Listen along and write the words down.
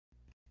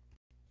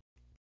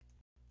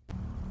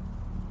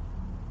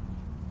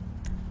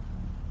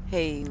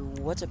Hey,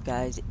 what's up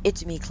guys?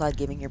 It's me, Cloud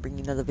Gaming here,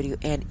 bringing another video,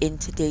 and in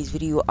today's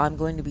video, I'm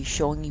going to be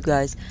showing you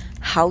guys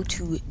how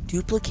to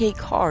duplicate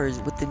cars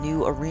with the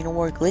new Arena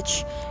War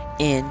glitch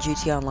in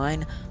GTA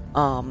Online.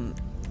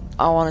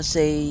 I want to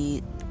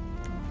say,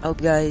 I hope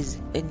you guys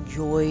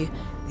enjoy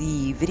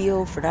the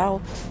video for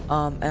now,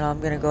 and I'm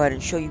going to go ahead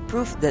and show you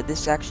proof that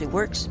this actually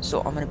works. So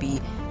I'm going to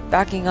be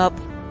backing up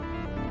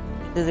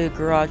to the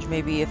garage,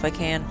 maybe, if I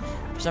can.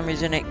 For some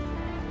reason,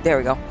 there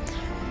we go.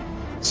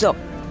 So,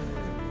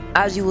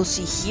 as you will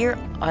see here,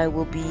 I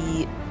will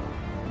be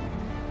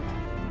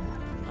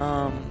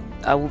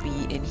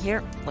in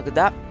here. Look at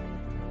that.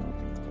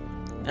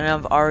 And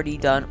I've already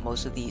done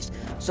most of these.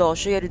 So I'll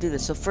show you how to do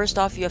this. So first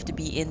off, you have to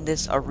be in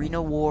this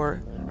Arena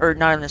War, or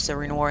not in this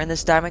Arena War, in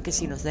this Diamond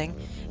Casino thing.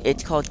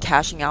 It's called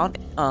Cashing Out.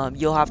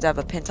 You'll have to have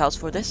a penthouse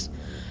for this.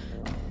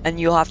 And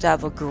you'll have to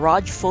have a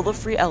garage full of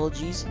free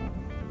Elagies.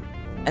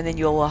 And then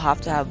you'll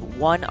have to have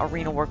one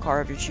Arena War car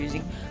of your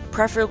choosing,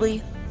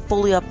 preferably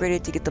fully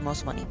upgraded to get the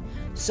most money.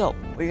 So,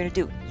 what you're gonna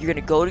do, you're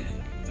gonna go to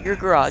your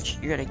garage,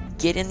 you're gonna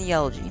get in the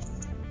Elagy,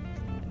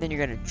 then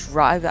you're gonna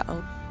drive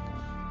out,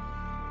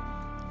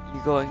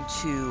 you're going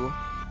to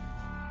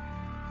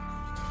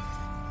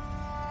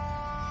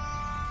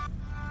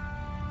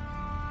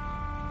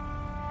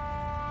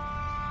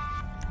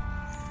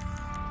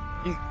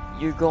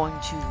you're going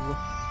to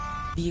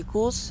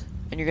vehicles,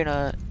 and you're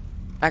gonna,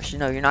 actually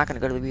no, you're not gonna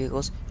go to the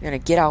vehicles, you're gonna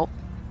get out,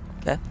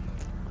 okay,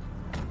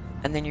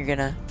 and then you're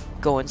gonna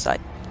go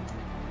inside.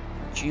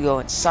 You go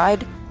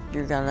inside,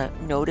 you're gonna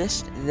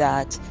notice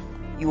that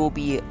you will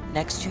be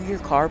next to your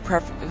car,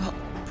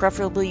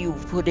 preferably you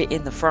put it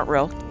in the front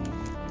row.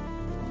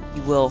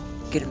 You will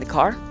get in the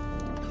car,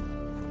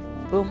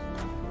 boom,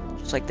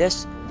 just like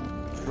this,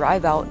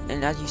 drive out,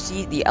 and as you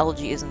see, the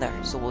Elagy isn't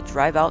there, so we'll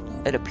drive out,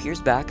 it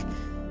appears back.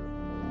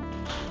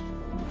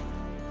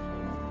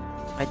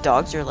 My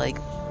dogs are like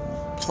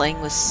playing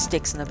with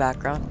sticks in the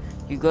background.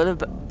 You go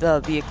to the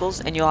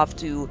vehicles, and you'll have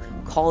to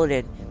call it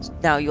in.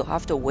 Now, you'll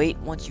have to wait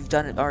once you've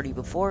done it already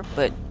before,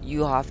 but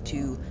you'll have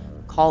to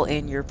call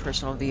in your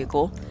personal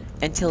vehicle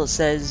until it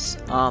says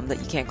that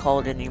you can't call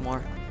it in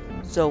anymore.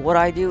 So what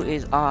I do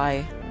is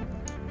I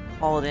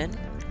call it in,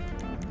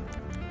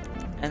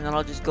 and then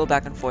I'll just go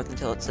back and forth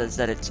until it says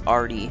that it's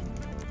already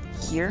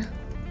here.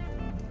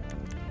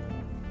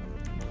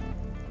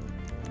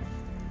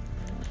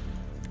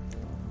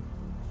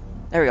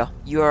 There we go.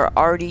 You are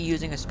already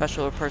using a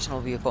special or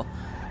personal vehicle.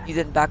 You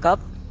then back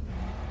up.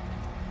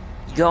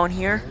 You go in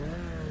here.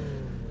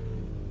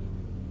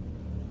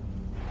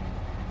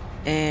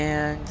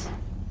 And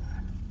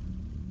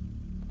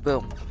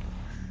boom.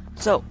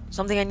 So,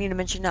 something I need to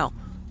mention now.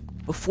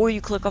 Before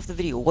you click off the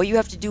video, what you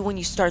have to do when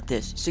you start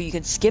this, so you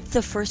can skip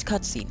the first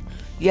cutscene,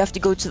 you have to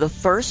go to the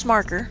first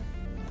marker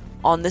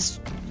on this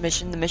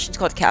mission. The mission's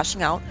called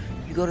Cashing Out.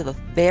 You go to the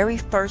very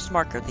first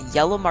marker, the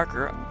yellow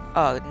marker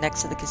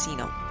next to the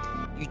casino.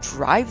 You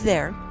drive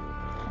there,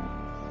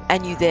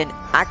 and you then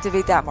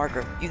activate that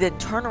marker. You then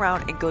turn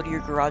around and go to your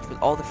garage with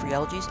all the free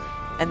Elagies,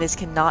 and this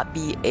cannot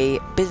be a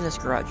business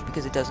garage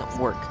because it doesn't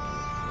work.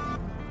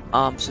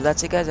 So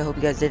that's it, guys. I hope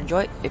you guys did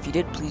enjoy it. If you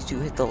did, please do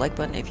hit the like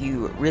button. If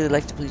you really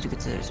liked it, please do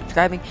consider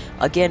subscribing.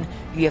 Again,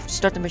 you have to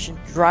start the mission,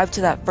 drive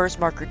to that first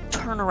marker,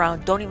 turn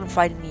around, don't even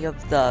fight any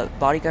of the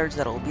bodyguards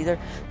that'll be there.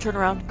 Turn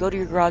around, go to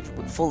your garage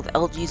full of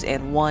Elagies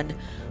and one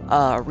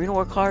Arena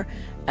War car,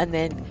 and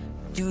then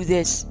do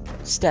this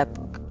step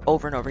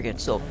over and over again.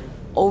 So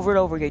over and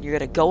over again, you're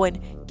gonna go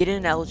in, get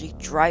in an Elagy,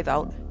 drive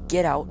out,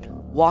 get out,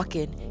 walk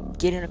in,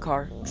 get in a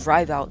car,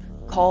 drive out,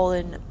 call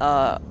in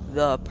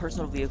the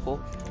personal vehicle,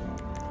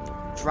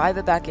 drive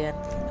it back in,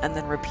 and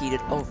then repeat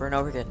it over and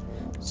over again.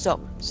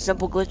 So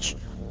simple glitch,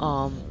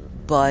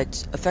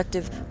 but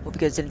effective. Hope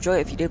you guys did enjoy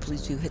it. If you did,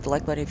 please do hit the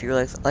like button. If you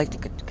really like to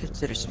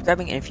consider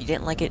subscribing, and if you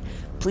didn't like it,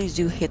 please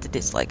do hit the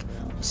dislike.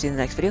 We'll see you in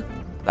the next video.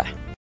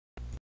 Bye.